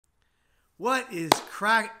What is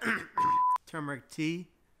crack? Turmeric tea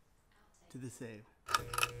to the save.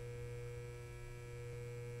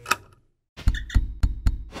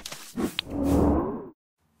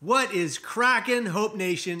 What is crackin', Hope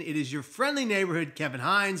Nation? It is your friendly neighborhood, Kevin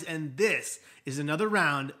Hines, and this is another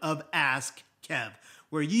round of Ask Kev,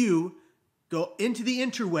 where you go into the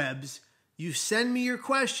interwebs, you send me your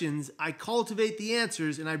questions, I cultivate the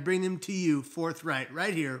answers, and I bring them to you forthright,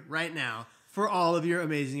 right here, right now, for all of your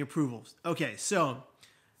amazing approvals. Okay, so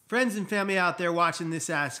friends and family out there watching this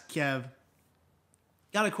Ask Kev,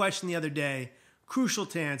 got a question the other day, crucial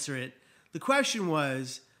to answer it. The question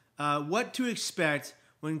was, what to expect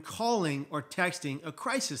when calling or texting a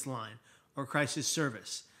crisis line or crisis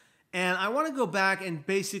service. And I want to go back and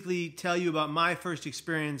basically tell you about my first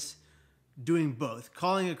experience doing both,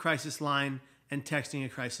 calling a crisis line and texting a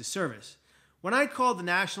crisis service. When I called the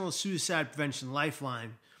National Suicide Prevention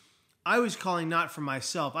Lifeline, I was calling not for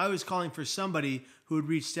myself. I was calling for somebody who had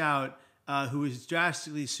reached out who was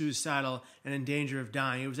drastically suicidal and in danger of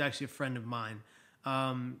dying. It was actually a friend of mine.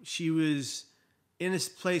 She was in a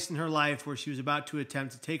place in her life where she was about to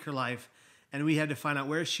attempt to take her life, and we had to find out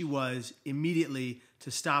where she was immediately to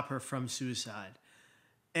stop her from suicide.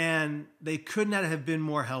 And they could not have been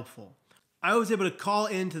more helpful. I was able to call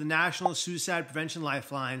into the National Suicide Prevention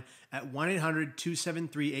Lifeline at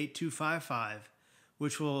 1-800-273-8255,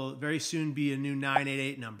 which will very soon be a new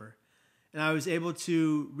 988 number. And I was able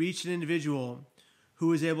to reach an individual who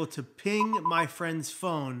was able to ping my friend's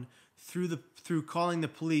phone through calling the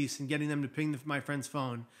police and getting them to ping my friend's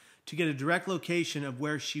phone to get a direct location of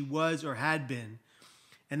where she was or had been.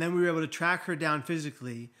 And then we were able to track her down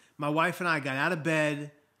physically. My wife and I got out of bed,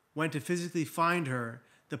 went to physically find her.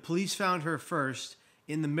 The police found her first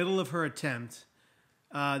in the middle of her attempt.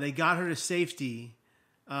 They got her to safety,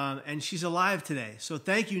 and she's alive today. So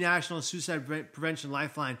thank you, National Suicide Prevention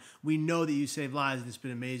Lifeline. We know that you save lives, and it's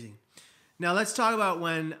been amazing. Now let's talk about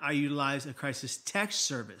when I utilized a crisis text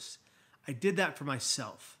service. I did that for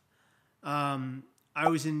myself. I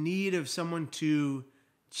was in need of someone to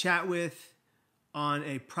chat with on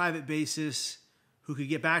a private basis who could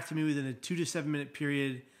get back to me within a 2 to 7 minute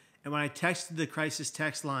period. And when I texted the crisis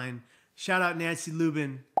text line, shout out Nancy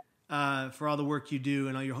Lubin for all the work you do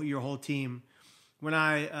and all your whole team.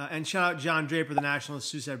 And shout out John Draper, the National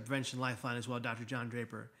Suicide Prevention Lifeline as well, Dr. John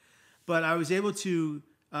Draper. But I was able to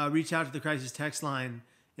reach out to the crisis text line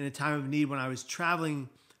in a time of need when I was traveling,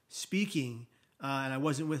 speaking, and I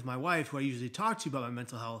wasn't with my wife, who I usually talk to about my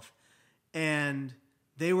mental health. And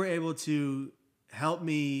they were able to help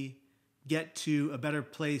me get to a better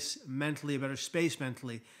place mentally, a better space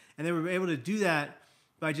mentally. And they were able to do that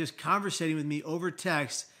by just conversating with me over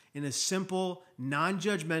text in a simple,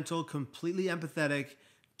 non-judgmental, completely empathetic,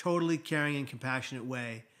 totally caring and compassionate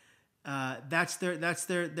way. That's their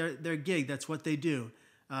gig. That's what they do.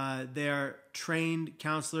 They're trained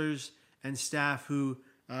counselors and staff who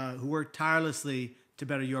work tirelessly to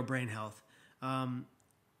better your brain health. I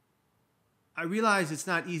realize it's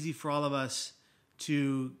not easy for all of us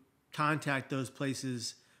to contact those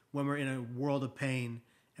places when we're in a world of pain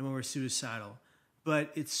and when we're suicidal.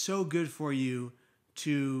 But it's so good for you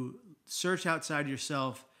to search outside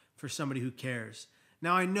yourself for somebody who cares.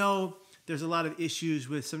 Now, I know there's a lot of issues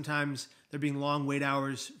with sometimes there being long wait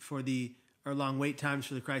hours or long wait times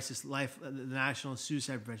for the the National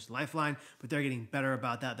Suicide Prevention Lifeline, but they're getting better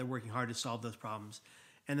about that. They're working hard to solve those problems.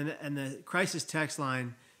 And the crisis text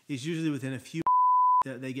line is usually within a few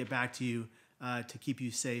that they get back to you to keep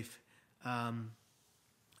you safe. I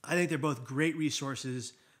think they're both great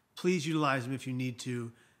resources. Please utilize them if you need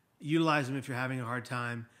to. Utilize them if you're having a hard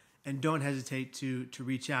time. And don't hesitate to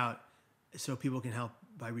reach out so people can help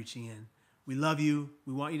by reaching in. We love you.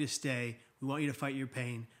 We want you to stay. We want you to fight your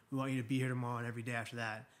pain. We want you to be here tomorrow and every day after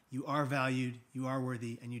that. You are valued, you are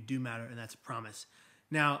worthy, and you do matter, and that's a promise.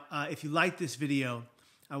 Now, if you like this video,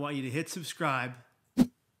 I want you to hit subscribe,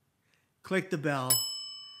 click the bell,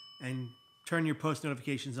 and turn your post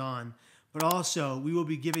notifications on. But also, we will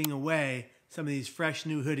be giving away some of these fresh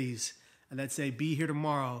new hoodies that say, "Be here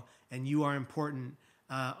tomorrow," and you are important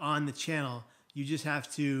on the channel. You just have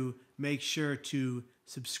to make sure to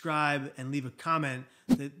subscribe and leave a comment.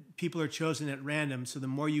 That people are chosen at random, so the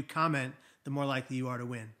more you comment, the more likely you are to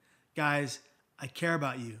win. Guys, I care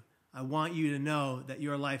about you. I want you to know that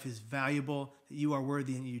your life is valuable, that you are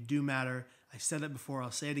worthy, and you do matter. I said it before,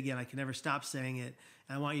 I'll say it again. I can never stop saying it.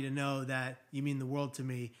 And I want you to know that you mean the world to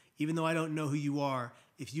me. Even though I don't know who you are,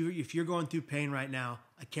 if you're going through pain right now,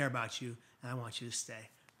 I care about you, and I want you to stay.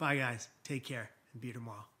 Bye, guys. Take care, and be here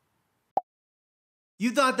tomorrow.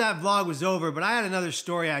 You thought that vlog was over, but I had another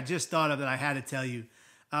story I just thought of that I had to tell you.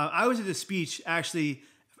 I was at a speech, actually,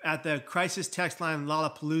 at the Crisis Text Line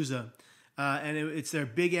Lollapalooza, and it's their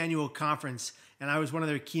big annual conference, and I was one of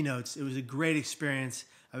their keynotes. It was a great experience.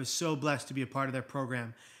 I was so blessed to be a part of their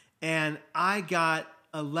program. And I got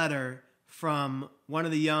a letter from one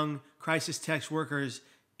of the young crisis text workers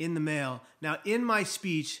in the mail. Now, in my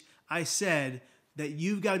speech, I said that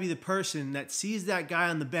you've got to be the person that sees that guy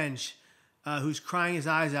on the bench who's crying his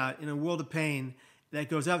eyes out in a world of pain, that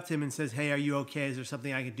goes up to him and says, hey, are you okay? Is there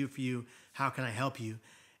something I can do for you? How can I help you?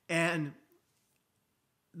 And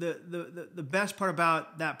the best part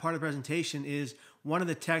about that part of the presentation is one of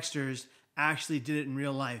the texters actually did it in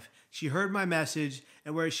real life. She heard my message,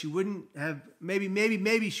 and whereas she wouldn't have,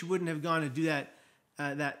 maybe she wouldn't have gone to do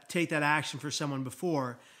that, take that action for someone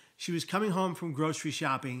before, she was coming home from grocery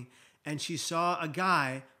shopping, and she saw a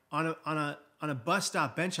guy on a bus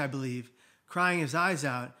stop bench, I believe, crying his eyes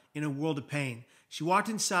out in a world of pain. She walked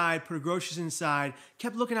inside, put her groceries inside,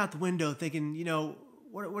 kept looking out the window, thinking,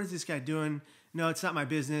 what is this guy doing? No, it's not my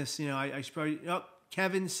business. I should probably. Oh,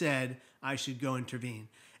 Kevin said I should go intervene.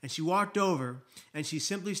 And she walked over, and she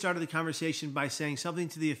simply started the conversation by saying something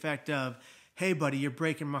to the effect of, hey, buddy, you're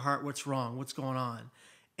breaking my heart. What's wrong? What's going on?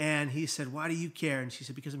 And he said, why do you care? And she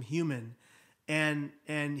said, because I'm human. And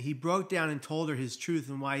he broke down and told her his truth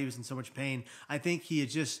and why he was in so much pain. I think he had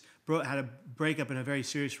just had a breakup in a very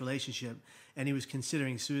serious relationship, and he was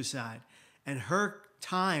considering suicide. And her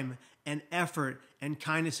time and effort and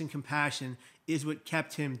kindness and compassion is what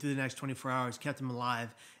kept him through the next 24 hours, kept him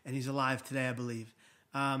alive, and he's alive today, I believe.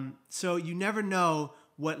 So you never know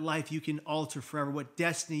what life you can alter forever, what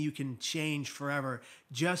destiny you can change forever,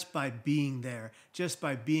 just by being there, just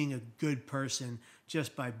by being a good person,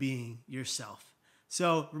 just by being yourself.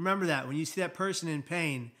 So remember that when you see that person in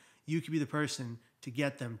pain, you can be the person to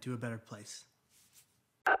get them to a better place.